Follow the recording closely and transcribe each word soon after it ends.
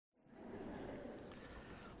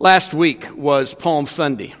Last week was Palm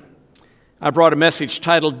Sunday. I brought a message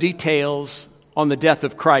titled Details on the Death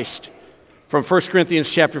of Christ from 1 Corinthians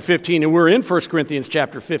chapter 15, and we're in 1 Corinthians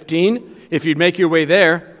chapter 15, if you'd make your way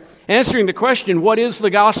there, answering the question, what is the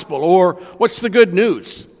gospel, or what's the good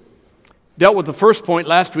news? Dealt with the first point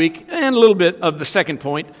last week, and a little bit of the second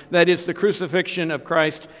point, that is the crucifixion of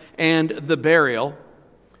Christ and the burial.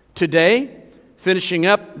 Today, finishing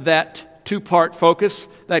up that two-part focus,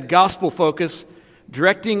 that gospel focus,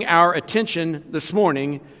 directing our attention this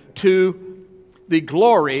morning to the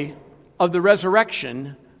glory of the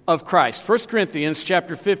resurrection of Christ. 1 Corinthians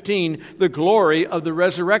chapter 15, the glory of the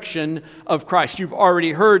resurrection of Christ. You've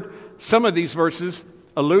already heard some of these verses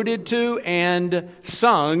alluded to and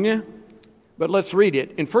sung, but let's read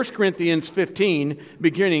it. In 1 Corinthians 15,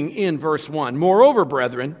 beginning in verse 1. Moreover,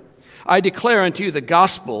 brethren, I declare unto you the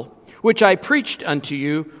gospel which I preached unto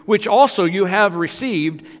you, which also you have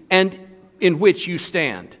received, and in which you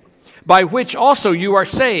stand, by which also you are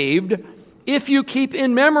saved, if you keep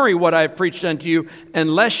in memory what I have preached unto you,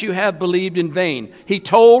 unless you have believed in vain. He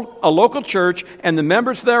told a local church and the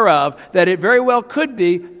members thereof that it very well could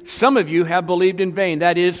be some of you have believed in vain.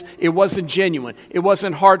 That is, it wasn't genuine. It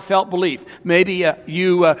wasn't heartfelt belief. Maybe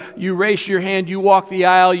you raised your hand, you walked the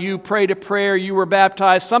aisle, you prayed a prayer, you were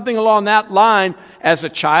baptized, something along that line as a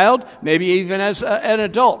child, maybe even as an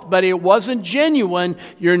adult. But it wasn't genuine.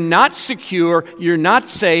 You're not secure. You're not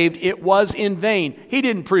saved. It was in vain. He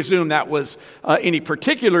didn't presume that was any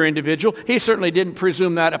particular individual. He certainly didn't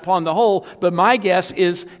presume that upon the whole. But my guess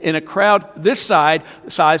is in a crowd this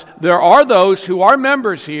size, there are those who are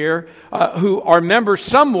members here, who are members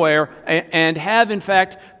somewhere and have in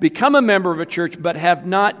fact become a member of a church but have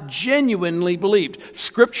not genuinely believed.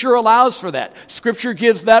 Scripture allows for that. Scripture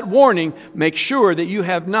gives that warning. Make sure that you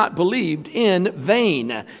have not believed in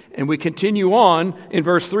vain. And we continue on in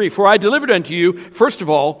verse 3. For I delivered unto you, first of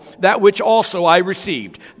all, that which also I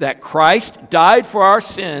received, that Christ died for our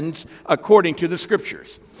sins according to the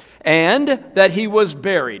Scriptures, and that he was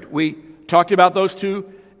buried. We talked about those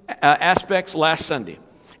two aspects last Sunday.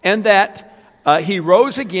 And that he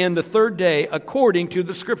rose again the third day according to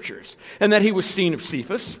the Scriptures, and that he was seen of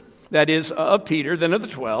Cephas, that is, of Peter, then of the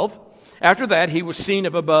 12. After that, he was seen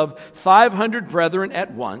of above 500 brethren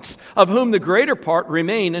at once, of whom the greater part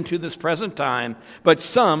remain unto this present time, but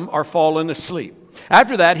some are fallen asleep.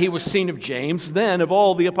 After that, he was seen of James, then of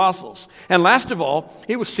all the apostles. And last of all,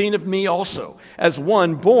 he was seen of me also, as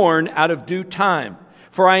one born out of due time.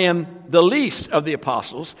 For I am the least of the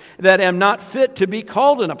apostles, that am not fit to be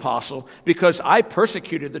called an apostle, because I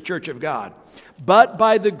persecuted the church of God. But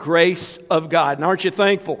by the grace of God. And aren't you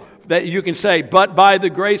thankful that you can say, but by the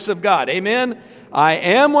grace of God? Amen? I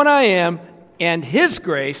am what I am, and his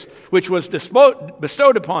grace, which was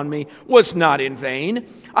bestowed upon me, was not in vain.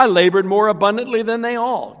 I labored more abundantly than they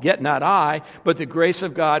all, yet not I, but the grace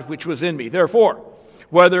of God which was in me. Therefore,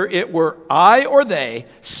 whether it were I or they,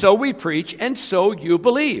 so we preach, and so you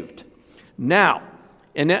believed. Now,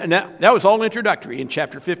 and that was all introductory in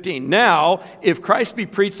chapter 15. Now, if Christ be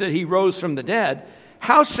preached that he rose from the dead,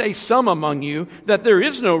 how say some among you that there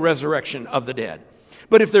is no resurrection of the dead?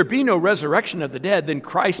 But if there be no resurrection of the dead, then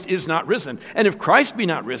Christ is not risen. And if Christ be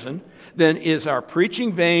not risen, then is our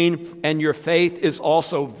preaching vain, and your faith is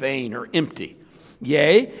also vain or empty.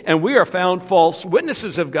 Yea, and we are found false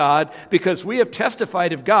witnesses of God, because we have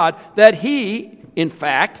testified of God that he, in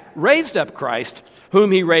fact, raised up Christ,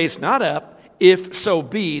 whom he raised not up, if so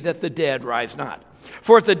be that the dead rise not.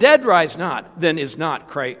 For if the dead rise not, then is not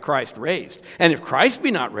Christ raised. And if Christ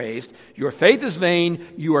be not raised, your faith is vain,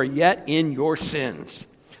 you are yet in your sins.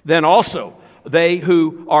 Then also they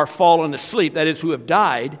who are fallen asleep, that is, who have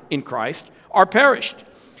died in Christ, are perished.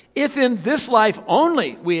 If in this life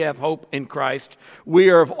only we have hope in Christ, we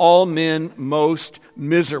are of all men most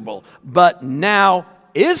miserable. But now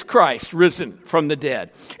is Christ risen from the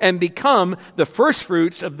dead, and become the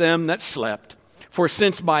firstfruits of them that slept. For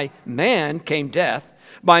since by man came death,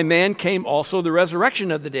 by man came also the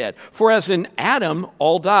resurrection of the dead. For as in Adam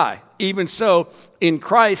all die, even so in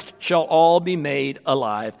Christ shall all be made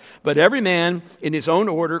alive. But every man in his own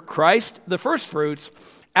order, Christ the firstfruits,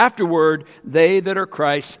 afterward, they that are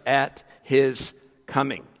Christ's at his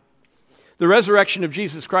coming. The resurrection of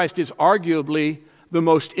Jesus Christ is arguably the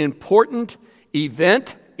most important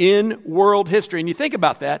event in world history. And you think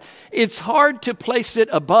about that, it's hard to place it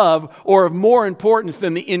above or of more importance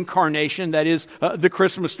than the incarnation, that is, the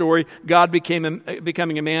Christmas story, God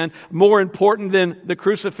becoming a man. More important than the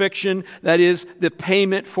crucifixion, that is, the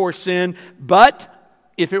payment for sin. But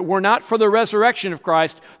if it were not for the resurrection of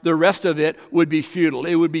Christ, the rest of it would be futile.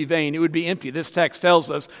 It would be vain. It would be empty. This text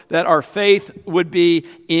tells us that our faith would be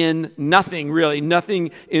in nothing, really,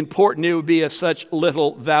 nothing important. It would be of such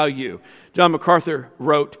little value. John MacArthur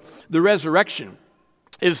wrote, "The resurrection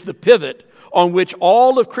is the pivot on which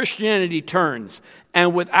all of Christianity turns,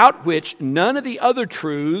 and without which none of the other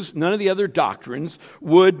truths, none of the other doctrines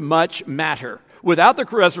would much matter. Without the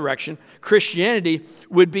resurrection, Christianity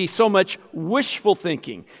would be so much wishful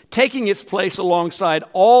thinking, taking its place alongside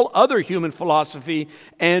all other human philosophy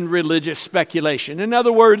and religious speculation." In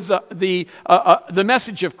other words, the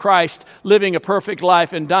message of Christ living a perfect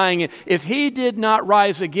life and dying, if he did not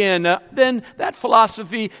rise again, then that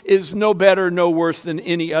philosophy is no better, no worse than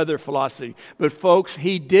any other philosophy. But folks,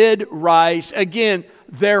 he did rise again.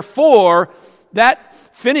 Therefore, that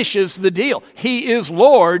finishes the deal. He is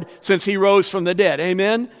Lord since he rose from the dead.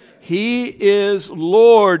 Amen? He is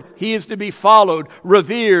Lord. He is to be followed,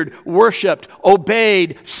 revered, worshiped,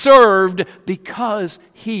 obeyed, served, because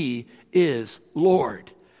he is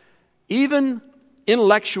Lord. Even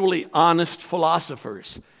intellectually honest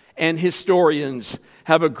philosophers and historians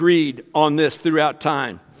have agreed on this throughout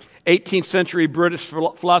time. 18th century British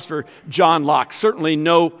philosopher John Locke, certainly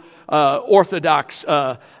no orthodox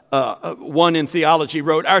one in theology,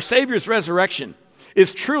 wrote, "Our Savior's resurrection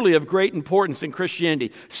is truly of great importance in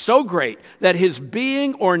Christianity, so great that his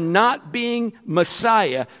being or not being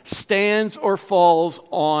Messiah stands or falls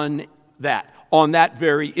on that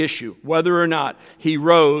very issue, whether or not he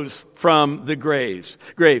rose from the grave."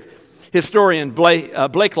 Historian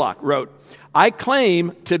Blakelock wrote, "I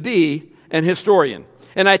claim to be an historian,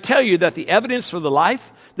 and I tell you that the evidence for the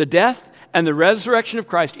life, the death, and the resurrection of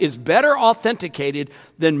Christ is better authenticated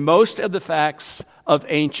than most of the facts of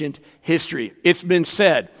ancient history." It's been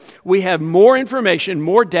said, we have more information,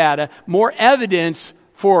 more data, more evidence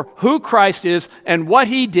for who Christ is and what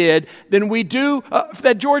he did than we do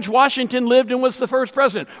that George Washington lived and was the first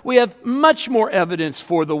president. We have much more evidence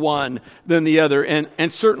for the one than the other,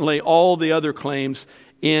 and certainly all the other claims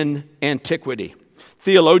in antiquity.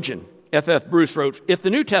 Theologian F.F. Bruce wrote, "If the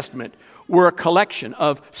New Testament were a collection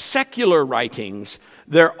of secular writings,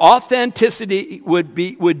 their authenticity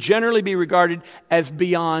would generally be regarded as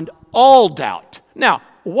beyond all doubt." Now,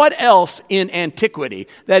 what else in antiquity,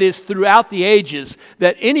 that is throughout the ages,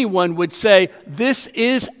 that anyone would say, this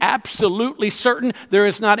is absolutely certain, there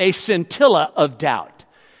is not a scintilla of doubt?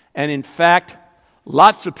 And in fact,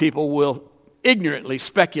 lots of people will ignorantly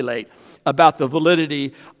speculate about the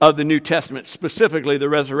validity of the New Testament, specifically the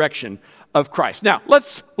resurrection of Christ. Now,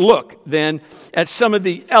 let's look then at some of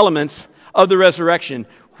the elements of the resurrection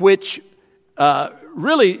which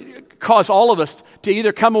really cause all of us to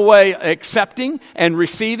either come away accepting and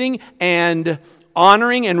receiving and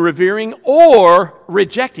honoring and revering, or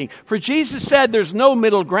rejecting. For Jesus said there's no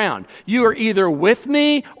middle ground. You are either with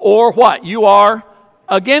me or what? You are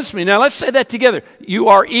against me. Now let's say that together. You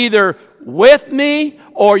are either with me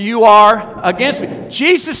or you are against me.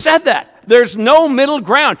 Jesus said that. There's no middle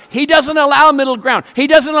ground. He doesn't allow middle ground. He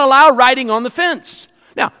doesn't allow riding on the fence.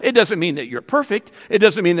 Now, it doesn't mean that you're perfect. It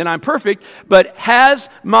doesn't mean that I'm perfect. But has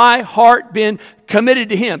my heart been committed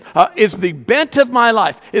to him? Is the bent of my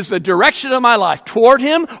life, is the direction of my life toward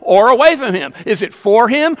him or away from him? Is it for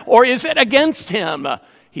him or is it against him?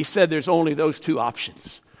 He said there's only those two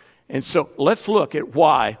options. And so let's look at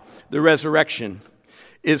why the resurrection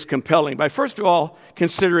is compelling by, first of all,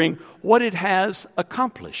 considering what it has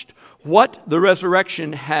accomplished. What the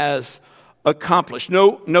resurrection has accomplished.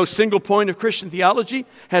 No single point of Christian theology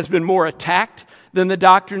has been more attacked than the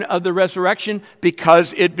doctrine of the resurrection,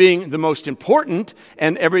 because it being the most important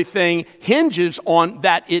and everything hinges on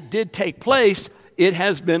that it did take place. It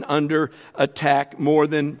has been under attack more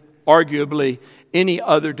than arguably any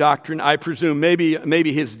other doctrine. I presume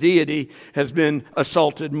maybe his deity has been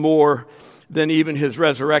assaulted more than even his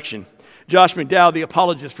resurrection. Josh McDowell, the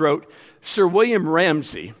apologist, wrote, "Sir William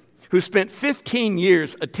Ramsay, who spent 15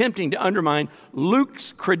 years attempting to undermine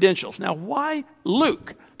Luke's credentials." Now, why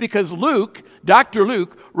Luke? Because Luke, Dr.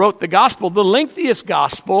 Luke, wrote the gospel, the lengthiest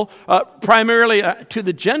gospel, primarily to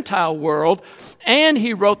the Gentile world, and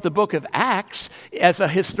he wrote the book of Acts as a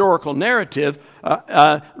historical narrative.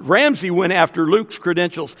 Ramsay went after Luke's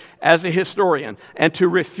credentials as a historian, and to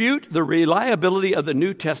refute the reliability of the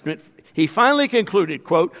New Testament, he finally concluded,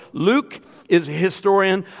 quote, "Luke is a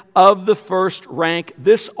historian of the first rank.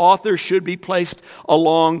 This author should be placed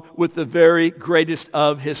along with the very greatest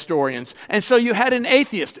of historians." And so you had an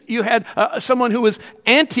atheist. You had someone who was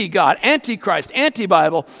anti-God, anti-Christ,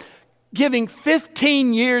 anti-Bible, giving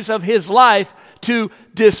 15 years of his life to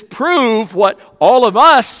disprove what all of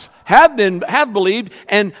us have believed,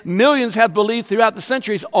 and millions have believed throughout the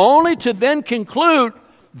centuries, only to then conclude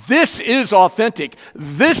this is authentic,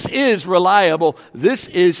 this is reliable, this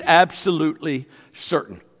is absolutely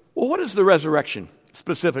certain. Well, what does the resurrection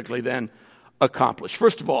specifically then accomplish?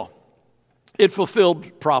 First of all, it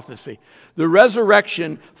fulfilled prophecy. The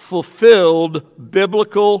resurrection fulfilled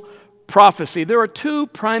biblical prophecy. There are two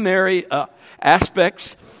primary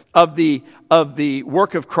aspects of the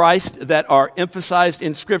work of Christ that are emphasized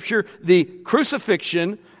in Scripture: the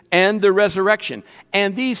crucifixion and the resurrection.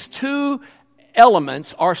 And these two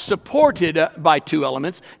elements are supported by two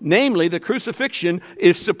elements. Namely, the crucifixion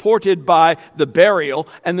is supported by the burial,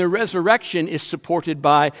 and the resurrection is supported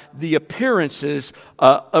by the appearances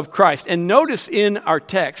of Christ. And notice in our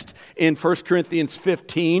text in 1 Corinthians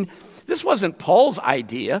 15, this wasn't Paul's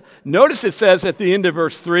idea. Notice it says at the end of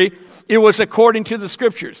verse 3, it was according to the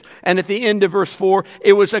Scriptures. And at the end of verse 4,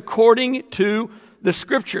 it was according to the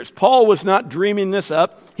Scriptures. Paul was not dreaming this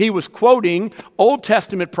up. He was quoting Old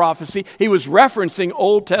Testament prophecy. He was referencing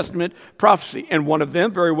Old Testament prophecy. And one of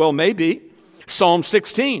them very well may be Psalm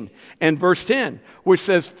 16 and verse 10, which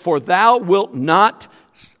says, "For thou wilt not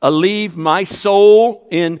leave my soul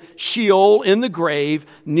in Sheol, in the grave,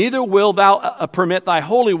 neither will thou permit thy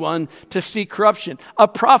Holy One to see corruption." A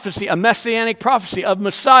prophecy, a messianic prophecy of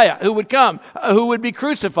Messiah who would come, who would be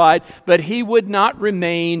crucified, but he would not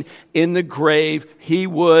remain in the grave. He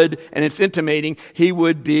would, and it's intimating, he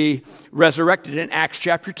would be resurrected. In Acts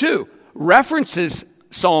chapter 2 references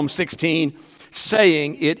Psalm 16,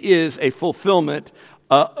 saying it is a fulfillment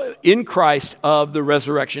in Christ of the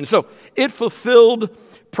resurrection. So it fulfilled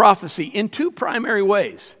prophecy in two primary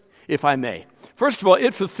ways, if I may. First of all,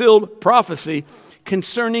 it fulfilled prophecy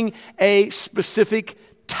concerning a specific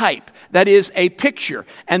type, that is, a picture.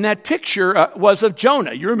 And that picture was of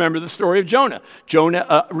Jonah. You remember the story of Jonah.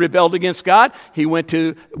 Jonah rebelled against God. He went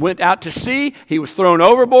out to sea. He was thrown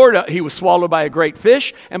overboard. He was swallowed by a great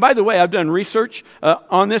fish. And by the way, I've done research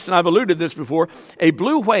on this, and I've alluded to this before. A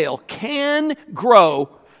blue whale can grow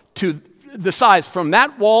to the size from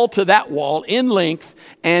that wall to that wall in length,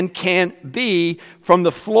 and can be from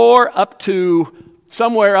the floor up to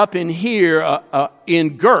somewhere up in here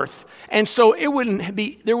in girth. And so there wouldn't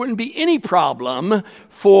be any problem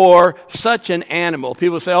for such an animal.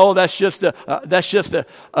 People say, "Oh, that's just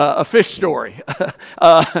a fish story."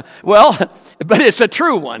 Well, but it's a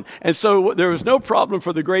true one. And so there was no problem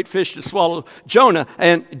for the great fish to swallow Jonah.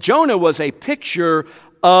 And Jonah was a picture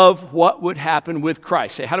of what would happen with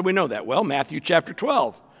Christ. Say, how do we know that? Well, Matthew chapter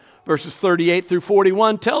 12, verses 38 through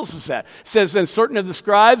 41 tells us that. It says, "Then certain of the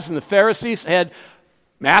scribes and the Pharisees said,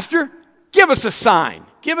 'Master, give us a sign.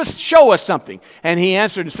 Show us something.' And he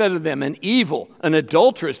answered and said to them, 'An evil, an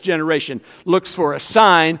adulterous generation looks for a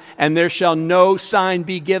sign, and there shall no sign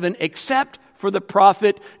be given except for the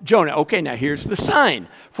prophet Jonah.'" Okay, now here's the sign.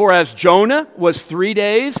 "For as Jonah was 3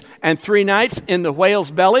 days and 3 nights in the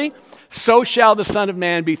whale's belly, so shall the Son of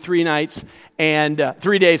Man be 3 days and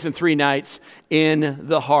 3 nights in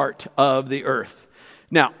the heart of the earth."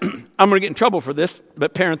 Now, I'm going to get in trouble for this,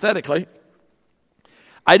 but parenthetically,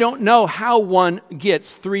 I don't know how one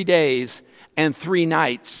gets 3 days and 3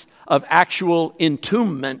 nights of actual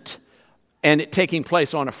entombment and it taking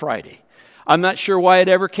place on a Friday. I'm not sure why it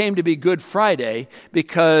ever came to be Good Friday,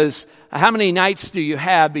 because how many nights do you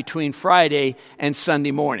have between Friday and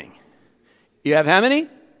Sunday morning? You have how many?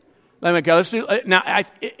 Let me go. Let's do. Now,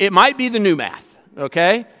 it might be the new math,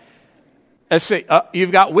 okay? Let's see.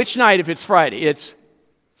 You've got which night if it's Friday? It's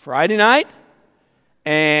Friday night,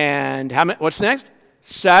 and what's next?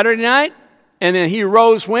 Saturday night, and then he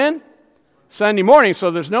rose when? Sunday morning, so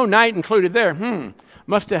there's no night included there.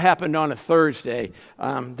 Must have happened on a Thursday.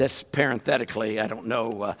 That's parenthetically. I don't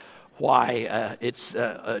know why it's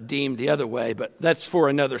deemed the other way, but that's for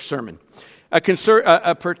another sermon.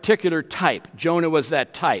 A particular type. Jonah was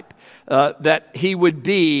that type, that he would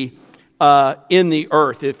be in the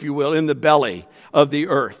earth, if you will, in the belly of the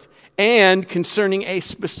earth. And concerning a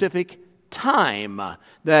specific time,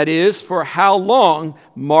 that is, for how long.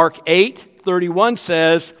 Mark 8:31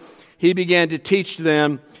 says, "He began to teach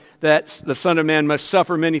them that the Son of Man must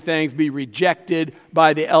suffer many things, be rejected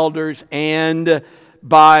by the elders and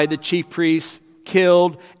by the chief priests,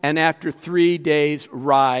 killed, and after 3 days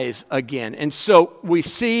rise again." And so we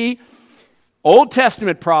see Old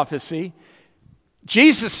Testament prophecy,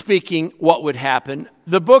 Jesus speaking what would happen,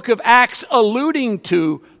 the book of Acts alluding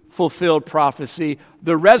to fulfilled prophecy.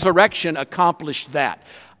 The resurrection accomplished that.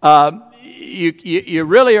 You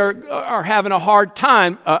really are having a hard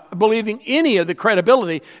time believing in the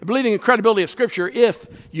credibility of Scripture if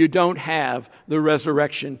you don't have the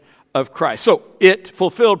resurrection of Christ. So it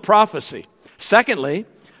fulfilled prophecy. Secondly,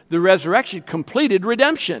 the resurrection completed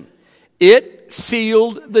redemption. It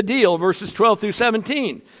sealed the deal. Verses 12 through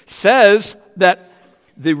 17 says that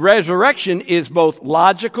the resurrection is both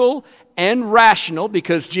logical and rational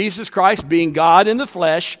because Jesus Christ, being God in the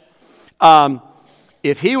flesh,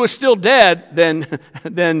 if he was still dead, then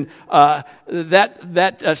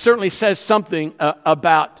that certainly says something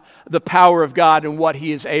about the power of God and what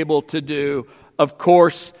he is able to do. Of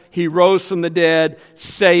course, he rose from the dead,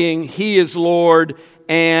 saying he is Lord,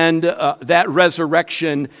 and that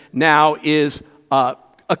resurrection now is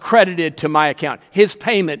accredited to my account. His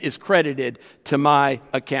payment is credited to my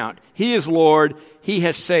account. He is Lord. He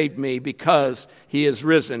has saved me because he is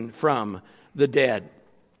risen from the dead.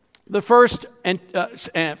 The first and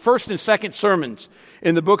second sermons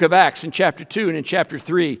in the book of Acts in chapter 2 and in chapter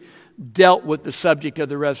 3 dealt with the subject of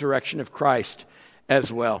the resurrection of Christ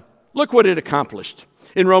as well. Look what it accomplished.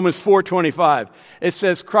 In Romans 4:25, it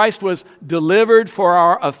says, Christ was delivered for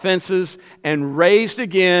our offenses and raised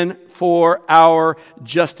again for our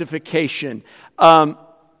justification.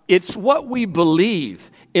 It's what we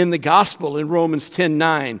believe in the gospel in Romans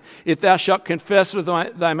 10:9. If thou shalt confess with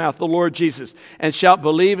thy mouth the Lord Jesus, and shalt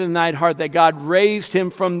believe in thine heart that God raised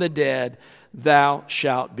him from the dead, thou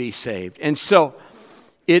shalt be saved. And so,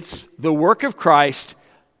 it's the work of Christ,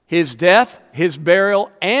 his death, his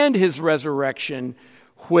burial, and his resurrection,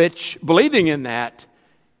 which, believing in that,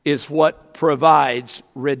 is what provides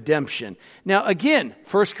redemption. Now again,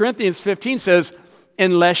 1 Corinthians 15 says,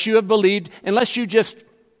 unless you have believed, unless you just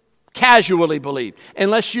casually believed,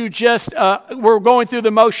 unless you just were going through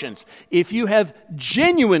the motions, if you have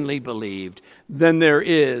genuinely believed, then there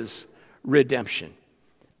is redemption.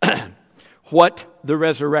 What the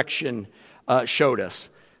resurrection showed us.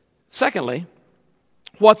 Secondly,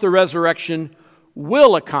 what the resurrection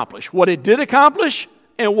will accomplish. What it did accomplish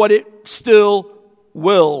and what it still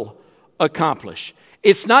will accomplish.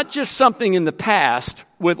 It's not just something in the past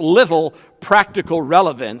with little practical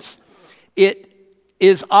relevance. It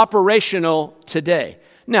is operational today.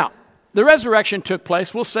 Now, the resurrection took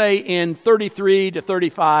place, we'll say, in 33 to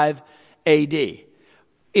 35 A.D.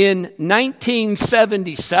 In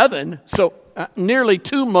 1977, so nearly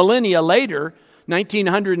 2 millennia later,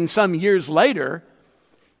 1900 and some years later,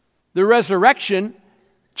 the resurrection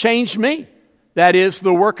changed me. That is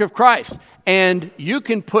the work of Christ. And you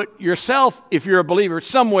can put yourself, if you're a believer,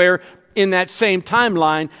 somewhere in that same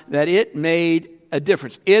timeline that it made a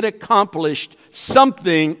difference. It accomplished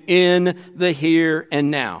something in the here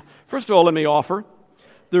and now. First of all, let me offer,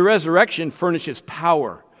 the resurrection furnishes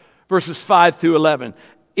power. Verses 5 through 11.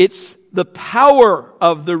 It's the power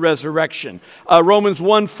of the resurrection. Romans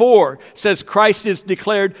 1:4 says Christ is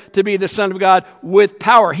declared to be the Son of God with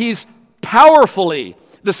power. He's powerfully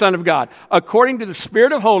the Son of God, according to the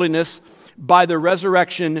Spirit of holiness by the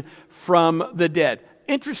resurrection from the dead.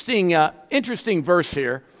 Interesting verse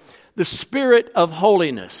here. The Spirit of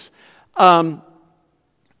holiness.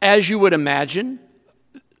 As you would imagine,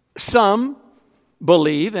 some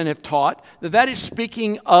believe and have taught that is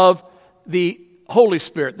speaking of the Holy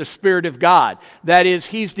Spirit, the Spirit of God. That is,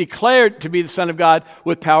 he's declared to be the Son of God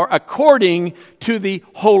with power according to the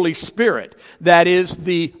Holy Spirit. That is,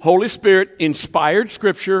 the Holy Spirit inspired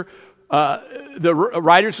Scripture, the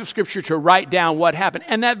writers of Scripture to write down what happened.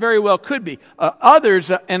 And that very well could be.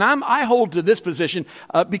 Others, and I hold to this position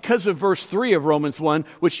because of verse 3 of Romans 1,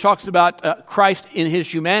 which talks about Christ in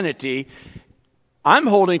his humanity. I'm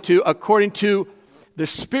holding to according to the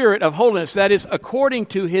Spirit of holiness. That is, according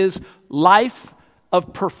to his life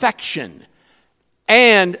of perfection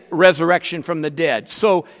and resurrection from the dead.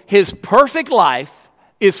 So his perfect life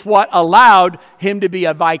is what allowed him to be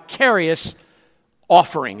a vicarious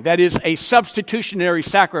offering. That is, a substitutionary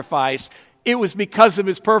sacrifice. It was because of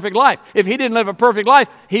his perfect life. If he didn't live a perfect life,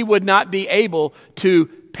 he would not be able to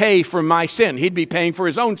pay for my sin. He'd be paying for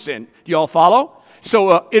his own sin. Do you all follow?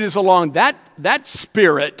 So it is along that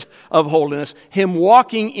spirit of holiness, him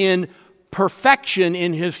walking in perfection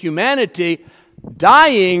in his humanity,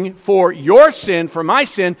 dying for your sin, for my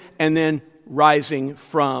sin, and then rising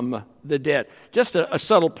from the dead. Just a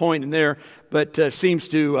subtle point in there, but it seems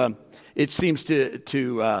to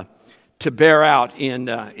bear out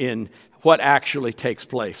in what actually takes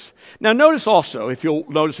place. Now, notice also, if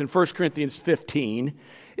you'll notice in 1 Corinthians 15,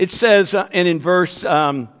 it says, and in verse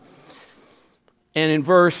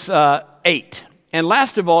 8, and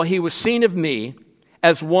last of all, he was seen of me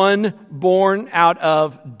as one born out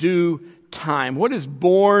of due time. What is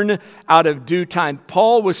born out of due time?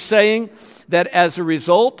 Paul was saying that as a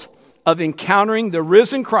result of encountering the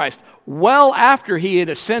risen Christ, well after he had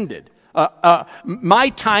ascended, My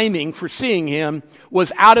timing for seeing him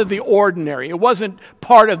was out of the ordinary. It wasn't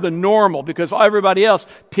part of the normal, because everybody else,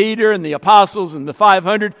 Peter and the apostles and the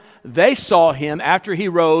 500, they saw him after he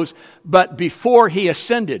rose, but before he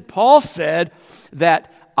ascended. Paul said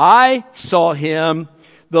that I saw him,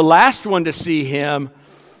 the last one to see him,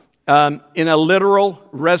 in a literal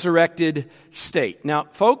resurrected state. Now,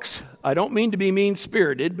 folks, I don't mean to be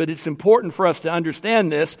mean-spirited, but it's important for us to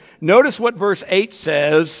understand this. Notice what verse 8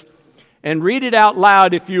 says, and read it out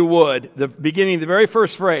loud if you would, the beginning of the very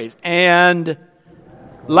first phrase. And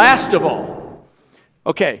last of all.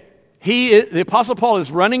 Okay, the Apostle Paul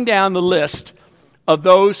is running down the list of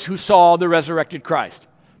those who saw the resurrected Christ.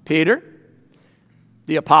 Peter,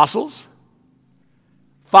 the apostles,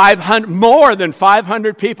 500, more than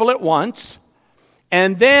 500 people at once,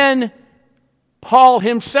 and then Paul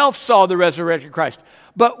himself saw the resurrected Christ.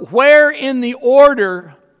 But where in the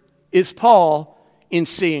order is Paul in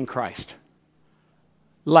seeing Christ?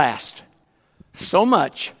 Last. So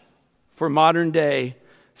much for modern day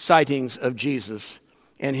sightings of Jesus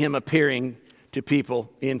and him appearing to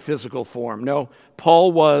people in physical form. No,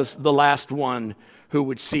 Paul was the last one who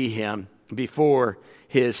would see him before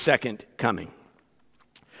his second coming.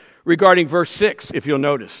 Regarding verse 6, if you'll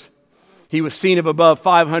notice, he was seen of above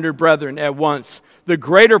 500 brethren at once. The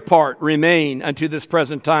greater part remain unto this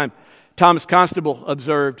present time. Thomas Constable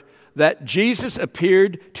observed that Jesus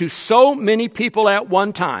appeared to so many people at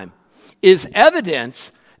one time is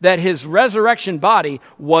evidence that his resurrection body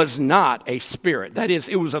was not a spirit. That is,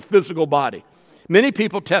 it was a physical body. Many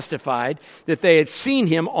people testified that they had seen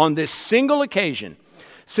him on this single occasion.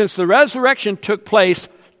 Since the resurrection took place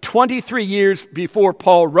 23 years before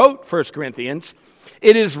Paul wrote 1 Corinthians,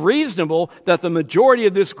 it is reasonable that the majority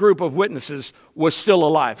of this group of witnesses was still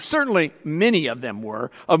alive. Certainly many of them were,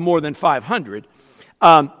 of more than 500.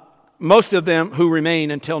 Most of them who remain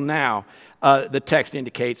until now, the text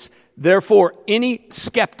indicates. Therefore, any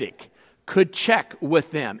skeptic could check with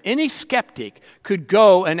them. Any skeptic could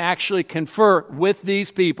go and actually confer with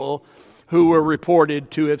these people who were reported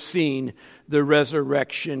to have seen the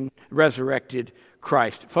resurrected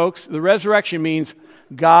Christ. Folks, the resurrection means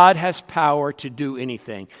God has power to do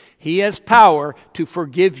anything. He has power to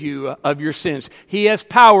forgive you of your sins. He has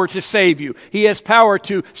power to save you. He has power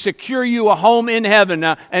to secure you a home in heaven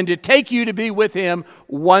and to take you to be with him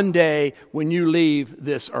one day when you leave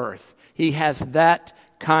this earth. He has that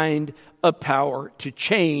kind of power to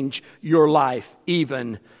change your life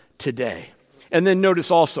even today. And then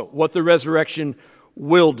notice also what the resurrection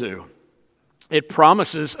will do. It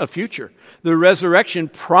promises a future. The resurrection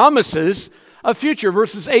promises a future.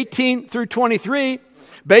 Verses 18 through 23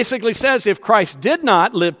 basically says if Christ did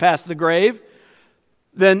not live past the grave,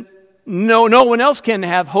 then no one else can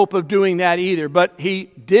have hope of doing that either. But he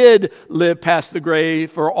did live past the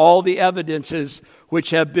grave for all the evidences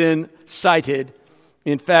which have been cited.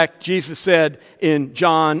 In fact, Jesus said in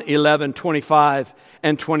John 11:25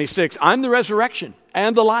 and 26, I'm the resurrection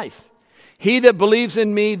and the life. He that believes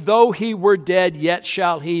in me, though he were dead, yet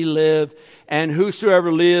shall he live. And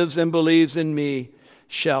whosoever lives and believes in me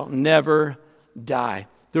shall never die.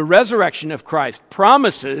 The resurrection of Christ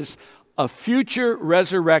promises a future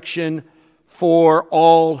resurrection for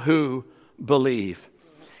all who believe.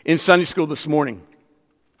 In Sunday school this morning,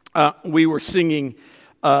 we were singing,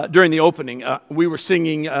 during the opening, we were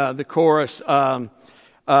singing the chorus,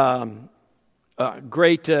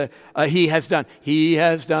 great, he has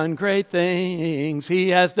done great things, he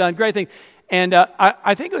has done great things. And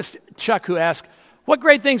I think it was Chuck who asked, what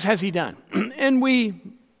great things has he done? And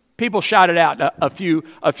people shouted out a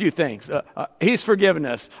few things. He's forgiven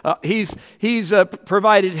us. He's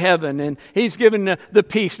provided heaven, and he's given the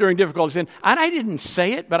peace during difficulties. And I didn't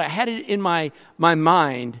say it, but I had it in my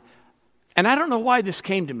mind. And I don't know why this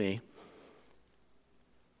came to me.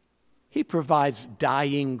 He provides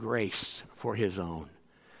dying grace for his own.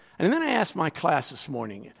 And then I asked my class this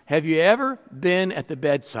morning, have you ever been at the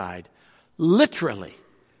bedside, literally,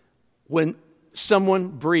 when someone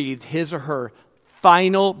breathed his or her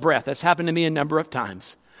final breath? That's happened to me a number of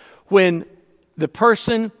times. When the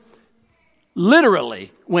person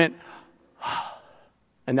literally went,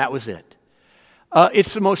 and that was it.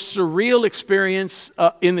 It's the most surreal experience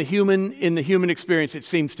in the human experience, it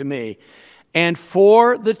seems to me. And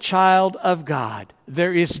for the child of God,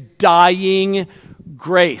 there is dying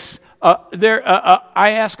grace. I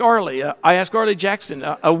asked Arlie Jackson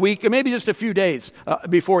a week, or maybe just a few days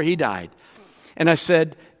before he died. And I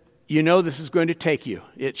said, you know this is going to take you.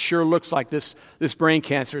 It sure looks like this brain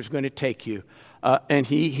cancer is going to take you. And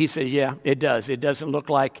he said, yeah, it does. It doesn't look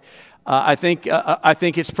like I think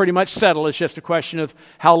it's pretty much settled. It's just a question of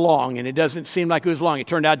how long, and it doesn't seem like it was long. It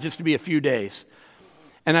turned out just to be a few days.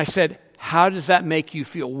 And I said, how does that make you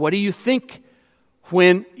feel? What do you think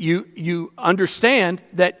when you understand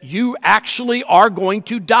that you actually are going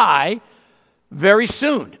to die very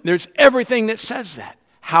soon? There's everything that says that.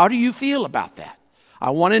 How do you feel about that?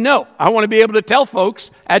 I want to know. I want to be able to tell folks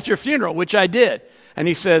at your funeral, which I did. And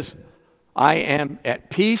he says, I am at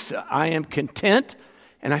peace. I am content.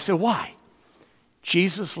 And I said, why?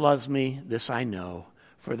 Jesus loves me, this I know,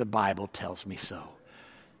 for the Bible tells me so.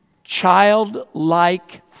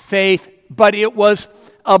 Childlike faith, but it was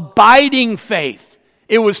abiding faith.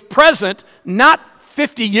 It was present, not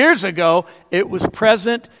 50 years ago. It was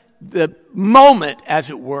present the moment, as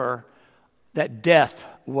it were, that death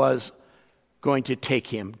was going to take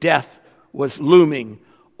him. Death was looming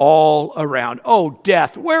all around. Oh,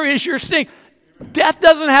 death, where is your sting? Death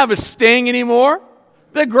doesn't have a sting anymore.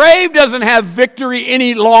 The grave doesn't have victory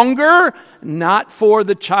any longer. Not for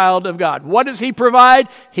the child of God. What does he provide?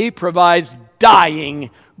 He provides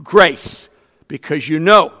dying grace. Because you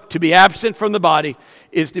know, to be absent from the body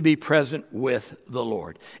is to be present with the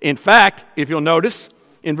Lord. In fact, if you'll notice,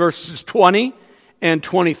 in verses 20 and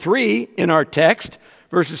 23 in our text,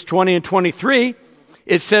 verses 20 and 23,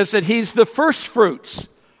 it says that he's the first fruits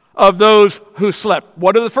of those who slept.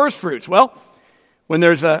 What are the first fruits? Well,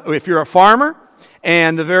 if you're a farmer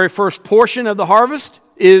and the very first portion of the harvest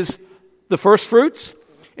is the first fruits,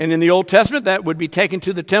 and in the Old Testament that would be taken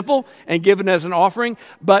to the temple and given as an offering,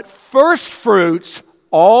 but first fruits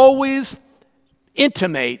always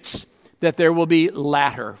intimates that there will be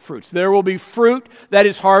latter fruits. There will be fruit that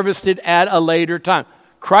is harvested at a later time.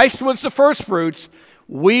 Christ was the first fruits.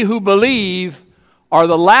 We who believe are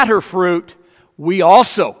the latter fruit. We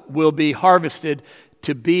also will be harvested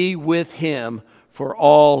to be with him for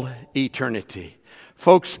all eternity.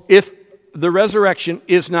 Folks, if the resurrection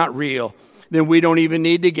is not real, then we don't even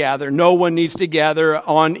need to gather. No one needs to gather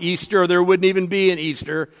on Easter. There wouldn't even be an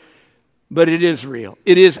Easter. But it is real.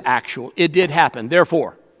 It is actual. It did happen.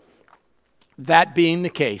 Therefore, that being the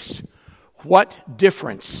case, what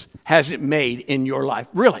difference has it made in your life?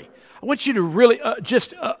 Really, I want you to really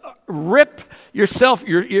just rip yourself,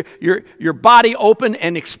 your body open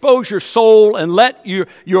and expose your soul and let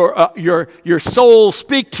your soul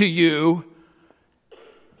speak to you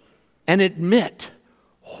and admit,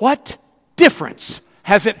 what difference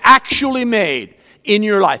has it actually made in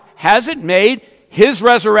your life? Has it made his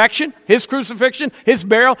resurrection, his crucifixion, his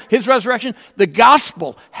burial, his resurrection, the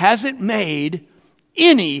gospel, has it made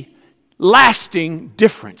any lasting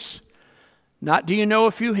difference? Not do you know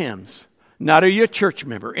a few hymns, not are you a church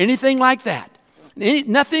member, anything like that.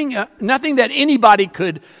 Nothing that anybody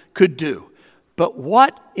could do. But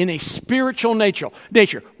what in a spiritual nature,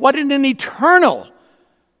 what in an eternal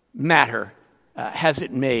matter has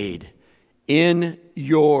it made in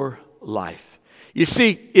your life? You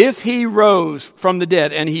see, if he rose from the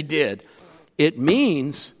dead, and he did, it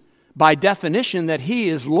means by definition that he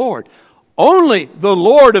is Lord. Only the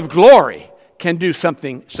Lord of glory can do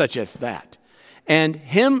something such as that. And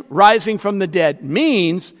him rising from the dead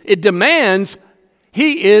means, it demands,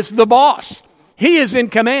 he is the boss. He is in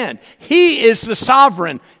command. He is the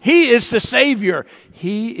sovereign. He is the Savior.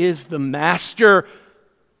 He is the master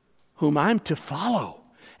whom I'm to follow.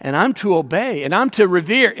 And I'm to obey, and I'm to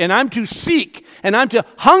revere, and I'm to seek, and I'm to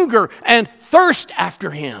hunger and thirst after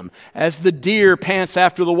him. As the deer pants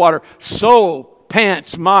after the water, so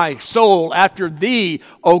pants my soul after thee,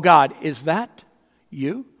 O God. Is that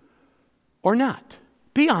you or not?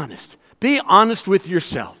 Be honest. Be honest with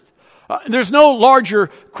yourself. There's no larger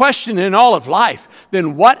question in all of life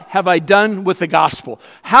than what have I done with the gospel?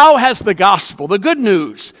 How has the gospel, the good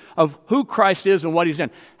news of who Christ is and what he's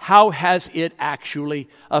done, how has it actually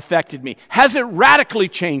affected me? Has it radically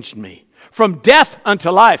changed me from death unto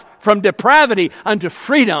life, from depravity unto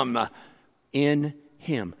freedom in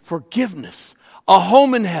him? Forgiveness, a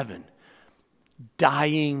home in heaven,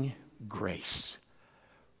 dying grace.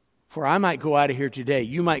 For I might go out of here today,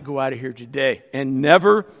 you might go out of here today and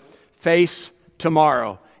never face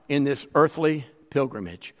tomorrow in this earthly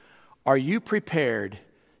pilgrimage. Are you prepared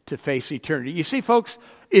to face eternity? You see, folks,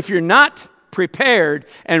 if you're not prepared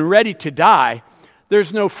and ready to die,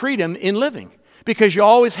 there's no freedom in living, because you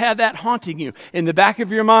always have that haunting you in the back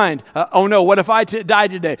of your mind. Oh no, what if I die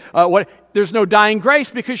today? There's no dying grace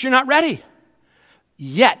because you're not ready.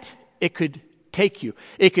 Yet, it could take you.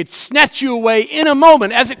 It could snatch you away in a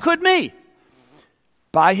moment, as it could me.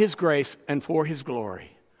 By his grace and for his glory,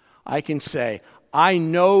 I can say, I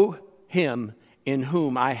know him in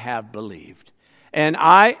whom I have believed. And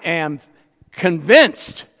I am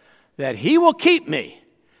convinced that he will keep me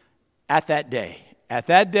at that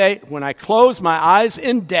day, when I close my eyes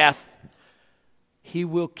in death, He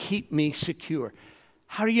will keep me secure.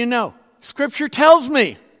 How do you know? Scripture tells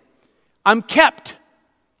me I'm kept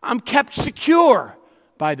secure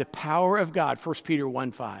by the power of God, 1 Peter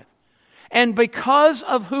 1:5. And because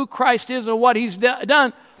of who Christ is and what He's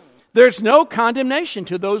done, there's no condemnation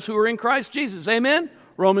to those who are in Christ Jesus. Amen?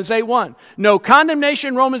 Romans 8:1. No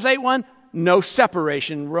condemnation, Romans 8:1. No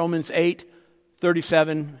separation, Romans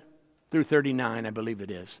 8:37 through 39, I believe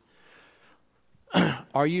it is.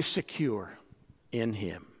 Are you secure in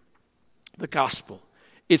Him? The gospel.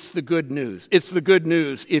 It's the good news. It's the good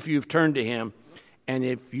news if you've turned to Him and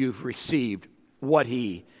if you've received what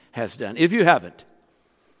He has done. If you haven't,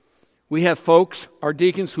 we have folks, our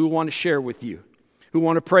deacons, who want to share with you, who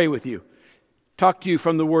want to pray with you, talk to you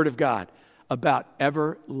from the Word of God about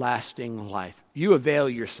everlasting life. You avail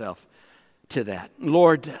yourself to that.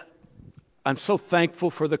 Lord, I'm so thankful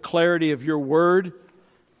for the clarity of Your Word.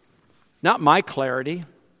 Not my clarity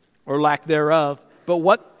or lack thereof, but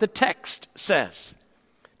what the text says.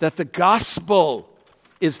 That the gospel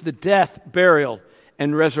is the death, burial,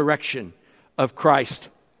 and resurrection of Christ.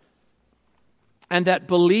 And that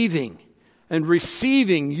believing and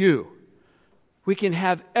receiving You, we can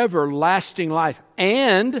have everlasting life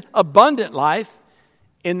and abundant life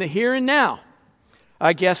in the here and now.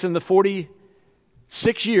 I guess in the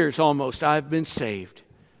 46 years almost I've been saved.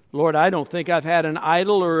 Lord, I don't think I've had an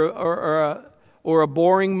idle or a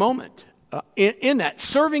boring moment in that,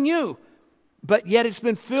 serving You. But yet it's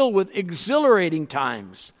been filled with exhilarating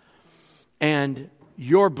times and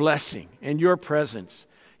Your blessing and Your presence,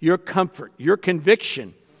 Your comfort, Your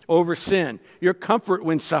conviction over sin, Your comfort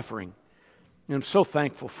when suffering. And I'm so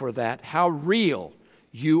thankful for that, how real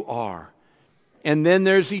You are. And then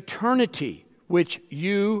there's eternity, which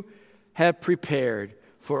You have prepared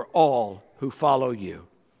for all who follow You.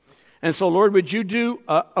 And so, Lord, would You do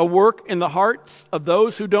a work in the hearts of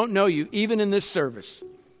those who don't know You, even in this service,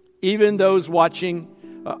 even those watching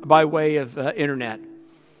by way of internet,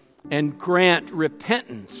 and grant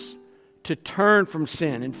repentance to turn from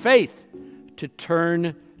sin and faith to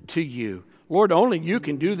turn to You. Lord, only You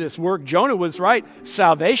can do this work. Jonah was right.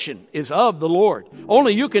 Salvation is of the Lord.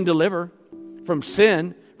 Only You can deliver from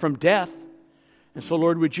sin, from death. And so,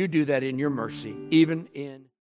 Lord, would You do that in Your mercy, even in